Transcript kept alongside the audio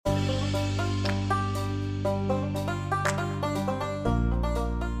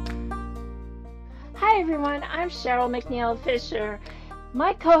everyone, I'm Cheryl McNeil Fisher.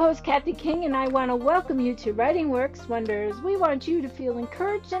 My co-host Kathy King and I want to welcome you to Writing Works Wonders. We want you to feel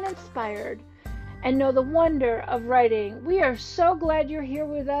encouraged and inspired and know the wonder of writing. We are so glad you're here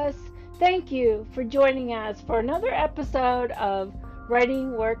with us. Thank you for joining us for another episode of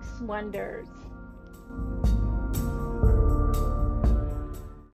Writing Works Wonders.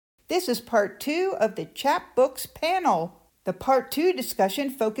 This is part 2 of the Chapbooks panel. The part 2 discussion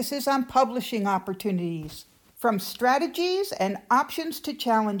focuses on publishing opportunities. From strategies and options to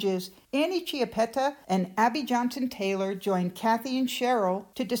challenges, Annie Chiappetta and Abby Johnson-Taylor joined Kathy and Cheryl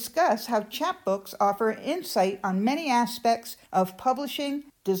to discuss how chapbooks offer insight on many aspects of publishing,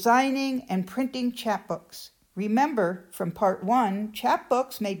 designing, and printing chapbooks. Remember, from part 1,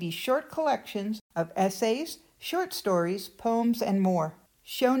 chapbooks may be short collections of essays, short stories, poems, and more.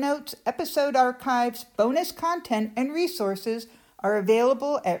 Show notes, episode archives, bonus content, and resources are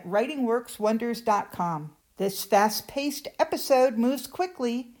available at writingworkswonders.com. This fast-paced episode moves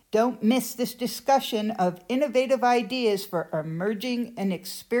quickly. Don't miss this discussion of innovative ideas for emerging and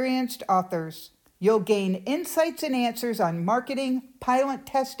experienced authors. You'll gain insights and answers on marketing, pilot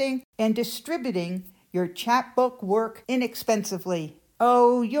testing, and distributing your chapbook work inexpensively.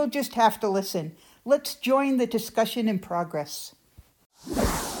 Oh, you'll just have to listen. Let's join the discussion in progress.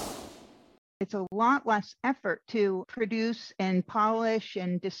 It's a lot less effort to produce and polish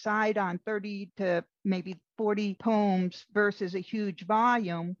and decide on 30 to maybe 40 poems versus a huge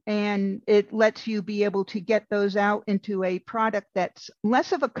volume. And it lets you be able to get those out into a product that's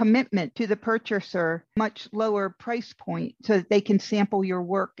less of a commitment to the purchaser, much lower price point, so that they can sample your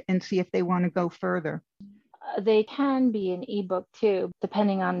work and see if they want to go further. They can be an ebook too,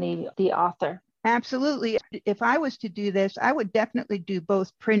 depending on the author. Absolutely. If I was to do this, I would definitely do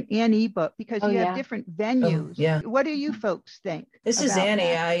both print and ebook because you have different venues. What do you folks think? This is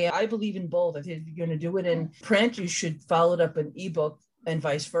Annie. I believe in both. If you're going to do it in print, you should follow it up in ebook and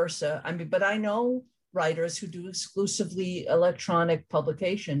vice versa. But I know writers who do exclusively electronic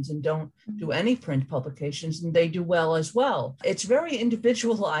publications and don't do any print publications, and they do well as well. It's very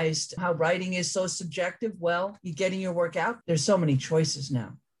individualized. How writing is so subjective. Well, you're getting your work out. There's so many choices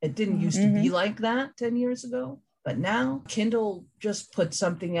now. It didn't used to be like that 10 years ago, but now Kindle just put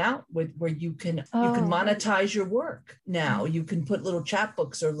something out where you can monetize your work. Now you can put little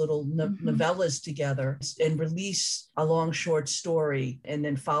chapbooks or little novellas together and release a long short story and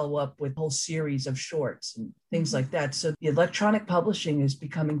then follow up with a whole series of shorts and things like that. So the electronic publishing is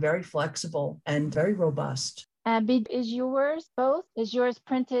becoming very flexible and very robust. Abby, is yours both? Is yours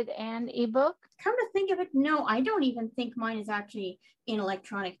printed and ebook? Come to think of it, no, I don't even think mine is actually in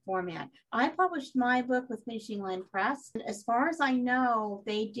electronic format. I published my book with Finishing Line Press. As far as I know,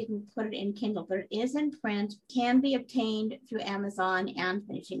 they didn't put it in Kindle, but it is in print, can be obtained through Amazon and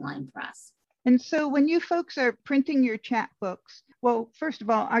Finishing Line Press. And so when you folks are printing your chapbooks, well, first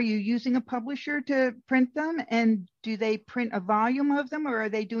of all, are you using a publisher to print them? And do they print a volume of them, or are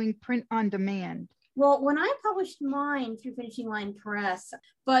they doing print on demand? Well, when I published mine through Finishing Line Press,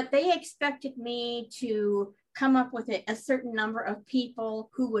 but they expected me to come up with a certain number of people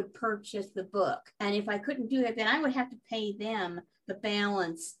who would purchase the book. And if I couldn't do that, then I would have to pay them the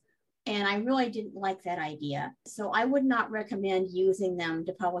balance. And I really didn't like that idea. So I would not recommend using them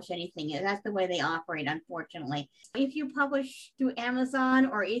to publish anything. That's the way they operate, unfortunately. If you publish through Amazon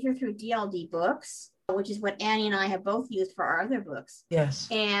or either through DLD Books, which is what Annie and I have both used for our other books. Yes.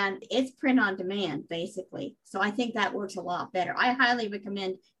 And it's print on demand, basically. So I think that works a lot better. I highly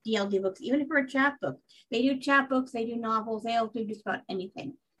recommend DLD Books, even for a chapbook. They do chapbooks, they do novels, they'll do just about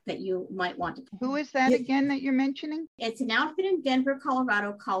anything that you might want to. Who is that again that you're mentioning? It's an outfit in Denver,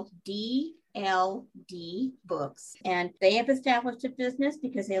 Colorado called DLD Books. And they have established a business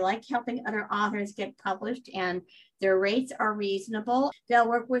because they like helping other authors get published, and their rates are reasonable. They'll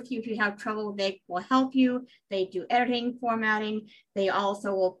work with you if you have trouble. They will help you. They do editing, formatting. They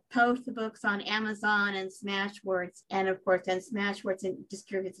also will post the books on Amazon and Smashwords. And of course, then Smashwords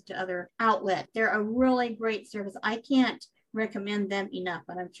distributes it to other outlets. They're a really great service. I can't recommend them enough,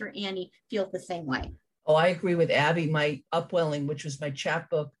 but I'm sure Annie feels the same way. Oh, I agree with Abby. My Upwelling, which was my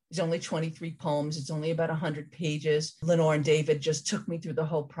chapbook, is only 23 poems. It's only about 100 pages. Lenore and David just took me through the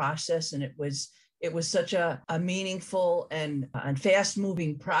whole process, and it was such a meaningful and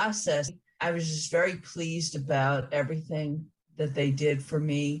fast-moving process. I was just very pleased about everything that they did for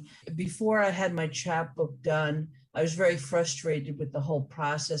me. Before I had my chapbook done, I was very frustrated with the whole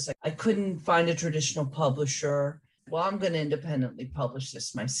process. I couldn't find a traditional publisher. Well, I'm going to independently publish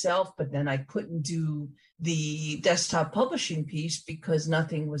this myself, but then I couldn't do the desktop publishing piece because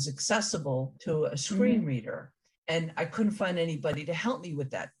nothing was accessible to a screen reader. And I couldn't find anybody to help me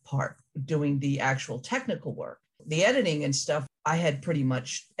with that part, doing the actual technical work. The editing and stuff, I had pretty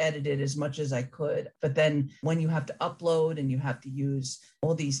much edited as much as I could. But then when you have to upload and you have to use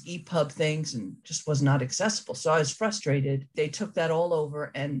all these EPUB things, and just was not accessible. So I was frustrated. They took that all over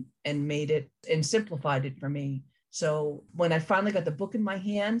and made it and simplified it for me. So when I finally got the book in my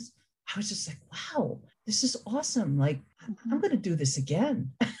hands, I was just like, wow, this is awesome. Like, I'm going to do this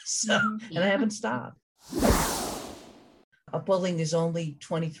again. And I haven't stopped. Upwelling is only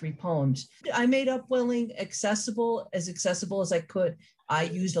 23 poems. I made Upwelling accessible as I could. I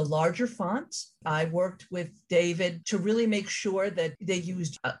used a larger font. I worked with David to really make sure that they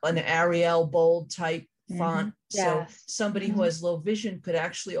used an Arial bold type font. So somebody who has low vision could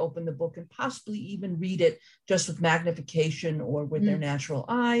actually open the book and possibly even read it just with magnification or with their natural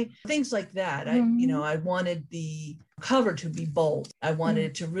eye, things like that. I wanted the cover to be bold. I wanted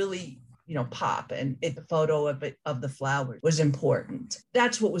it to really pop, and the photo of the flowers was important.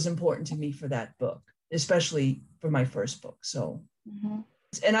 That's what was important to me for that book, especially for my first book. So,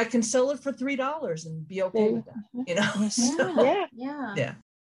 and I can sell it for $3 and be okay with that, So, yeah.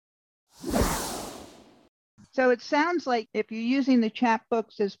 So it sounds like if you're using the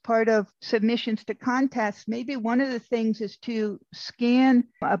chapbooks as part of submissions to contests, maybe one of the things is to scan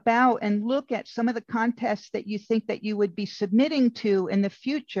about and look at some of the contests that you think that you would be submitting to in the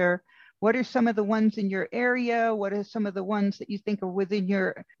future. What are some of the ones in your area? What are some of the ones that you think are within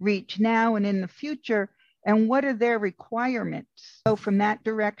your reach now and in the future? And what are their requirements? So from that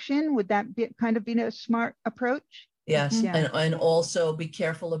direction, would that be kind of be a smart approach? Yes, and also be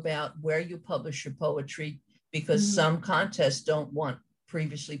careful about where you publish your poetry, because some contests don't want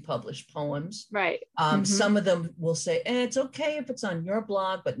previously published poems. Right. Some of them will say, it's okay if it's on your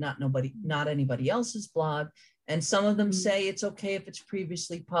blog, but not anybody else's blog. And some of them say it's okay if it's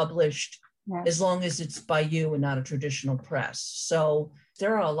previously published, as long as it's by you and not a traditional press. So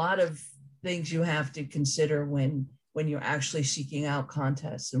there are a lot of things you have to consider when you're actually seeking out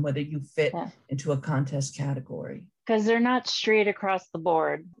contests and whether you fit into a contest category. Because they're not straight across the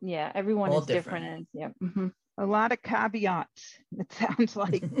board. Yeah, everyone All is different. A lot of caveats, it sounds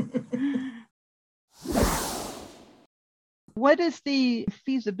like. What is the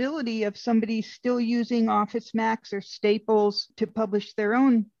feasibility of somebody still using Office Max or Staples to publish their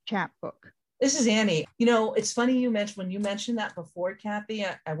own chapbook? This is Annie. It's funny when you mentioned that before, Kathy.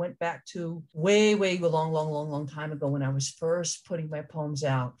 I went back to way a long time ago when I was first putting my poems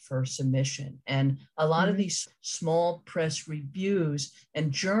out for submission. And a lot of these small press reviews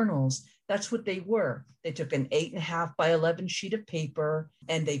and journals, that's what they were. They took an 8.5 by 11 sheet of paper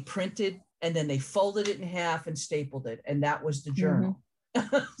and they printed, and then they folded it in half and stapled it. And that was the journal.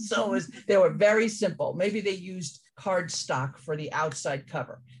 So they were very simple. Maybe they used cardstock for the outside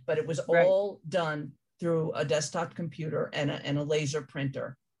cover, but it was all done through a desktop computer and a laser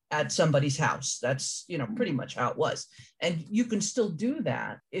printer at somebody's house. That's, pretty much how it was. And you can still do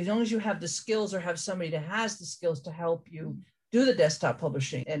that as long as you have the skills or have somebody that has the skills to help you do the desktop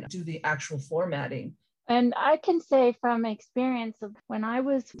publishing and do the actual formatting. And I can say from experience of when I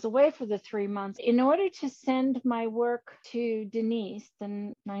was away for the 3 months, in order to send my work to Denise,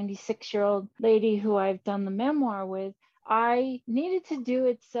 the 96-year-old lady who I've done the memoir with, I needed to do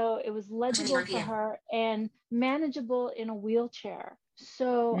it so it was legible for her and manageable in a wheelchair.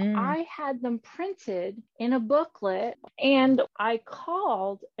 So I had them printed in a booklet, and I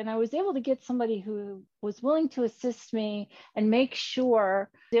called and I was able to get somebody who was willing to assist me and make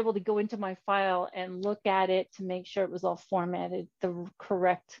sure I was able to go into my file and look at it to make sure it was all formatted the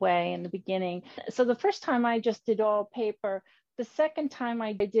correct way in the beginning. So the first time I just did all paper. The second time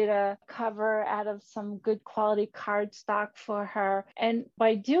I did a cover out of some good quality cardstock for her. And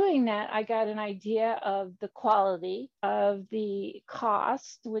by doing that, I got an idea of the quality, of the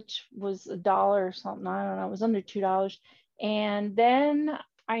cost, which was $1 or something. I don't know, it was under $2. And then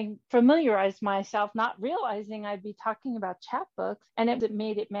I familiarized myself, not realizing I'd be talking about chapbooks, and it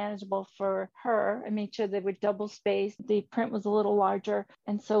made it manageable for her. I made sure they were double spaced. The print was a little larger.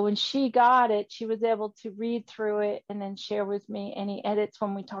 And so when she got it, she was able to read through it and then share with me any edits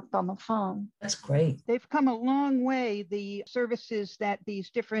when we talked on the phone. That's great. They've come a long way, the services that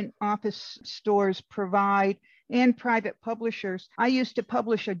these different office stores provide and private publishers. I used to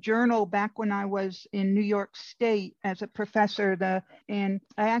publish a journal back when I was in New York State as a professor, and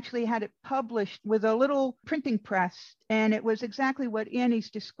I actually had it published with a little printing press, And it was exactly what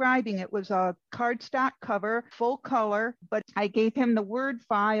Annie's describing. It was a cardstock cover, full color, but I gave him the Word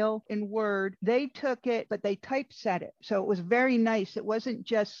file in Word. They took it, but they typeset it. So it was very nice. It wasn't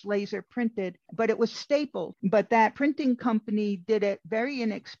just laser printed, but it was stapled. But that printing company did it very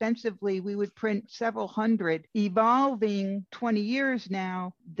inexpensively. We would print several hundred. Evolving 20 years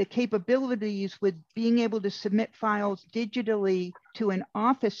now, the capabilities with being able to submit files digitally to an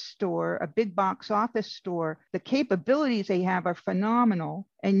office store, a big box office store, the capabilities they have are phenomenal.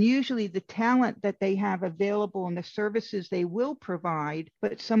 And usually the talent that they have available and the services they will provide,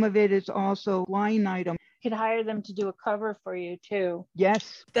 but some of it is also line item. You could hire them to do a cover for you too.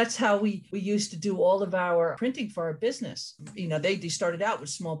 Yes. That's how we used to do all of our printing for our business. You know, they started out with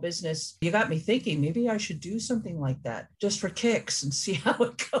small business. You got me thinking, maybe I should do something like that just for kicks and see how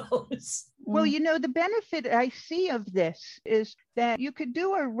it goes. Well, you know, the benefit I see of this is that you could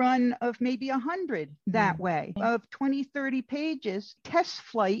do a run of maybe 100 that way, of 20, 30 pages, test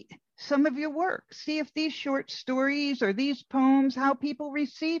flight some of your work. See if these short stories or these poems, how people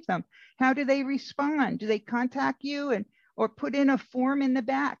receive them. How do they respond? Do they contact you or put in a form in the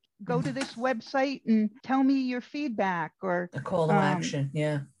back? Go to this website and tell me your feedback, or a call to action.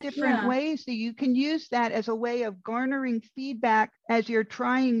 Different ways that you can use that as a way of garnering feedback as you're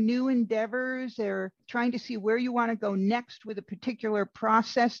trying new endeavors or trying to see where you want to go next with a particular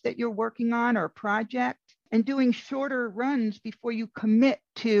process that you're working on or project, and doing shorter runs before you commit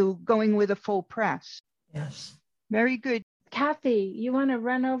to going with a full press. Yes. Very good. Kathy, you want to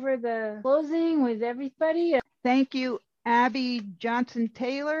run over the closing with everybody? Thank you, Abby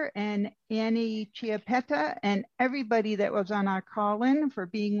Johnson-Taylor and Annie Chiappetta and everybody that was on our call-in for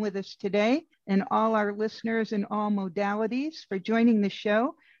being with us today, and all our listeners in all modalities for joining the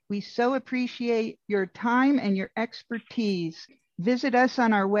show. We so appreciate your time and your expertise. Visit us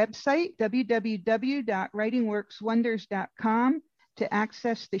on our website, www.writingworkswonders.com, to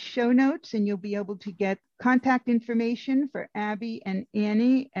access the show notes, and you'll be able to get contact information for Abby and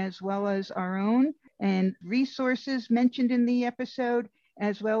Annie, as well as our own, and resources mentioned in the episode,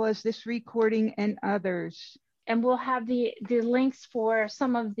 as well as this recording and others. And we'll have the links for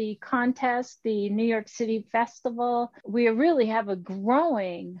some of the contests, the New York City Festival. We really have a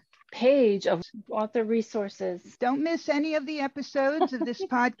growing page of author resources. Don't miss any of the episodes of this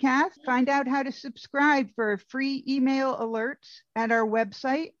podcast. Find out how to subscribe for free email alerts at our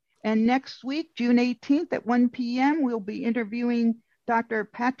website. And next week, June 18th at 1 p.m., we'll be interviewing Dr.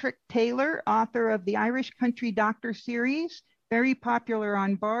 Patrick Taylor, author of the Irish Country Doctor series, very popular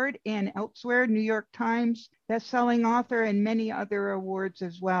on Bard and elsewhere, New York Times bestselling author, and many other awards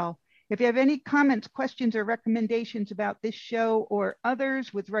as well. If you have any comments, questions, or recommendations about this show or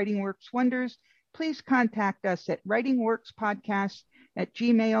others with Writing Works Wonders, please contact us at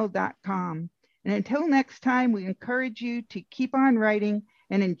writingworkspodcast@gmail.com. And until next time, we encourage you to keep on writing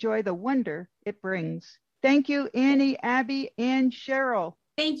and enjoy the wonder it brings. Thank you, Annie, Abby, and Cheryl.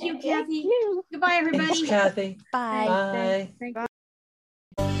 Thank you, Kathy. Thank you. Goodbye, everybody. Thanks, Kathy. Bye. Bye. Thank Bye.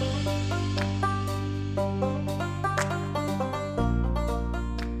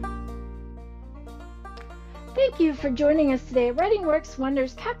 Thank you for joining us today at Writing Works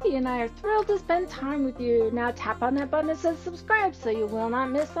Wonders. Kathy and I are thrilled to spend time with you. Now tap on that button that says subscribe so you will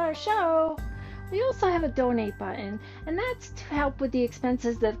not miss our show. We also have a donate button, and that's to help with the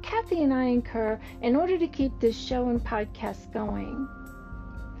expenses that Kathy and I incur in order to keep this show and podcast going.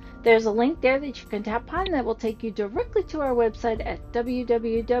 There's a link there that you can tap on that will take you directly to our website at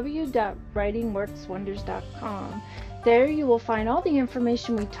www.writingworkswonders.com. There you will find all the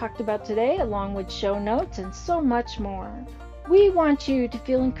information we talked about today, along with show notes and so much more. We want you to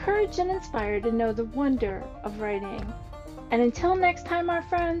feel encouraged and inspired to know the wonder of writing. And until next time, our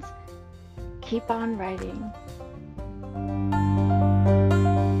friends, keep on writing.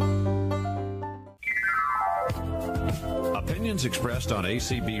 Opinions expressed on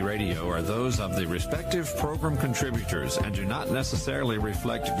ACB Radio are those of the respective program contributors and do not necessarily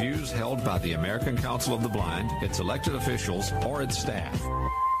reflect views held by the American Council of the Blind, its elected officials, or its staff.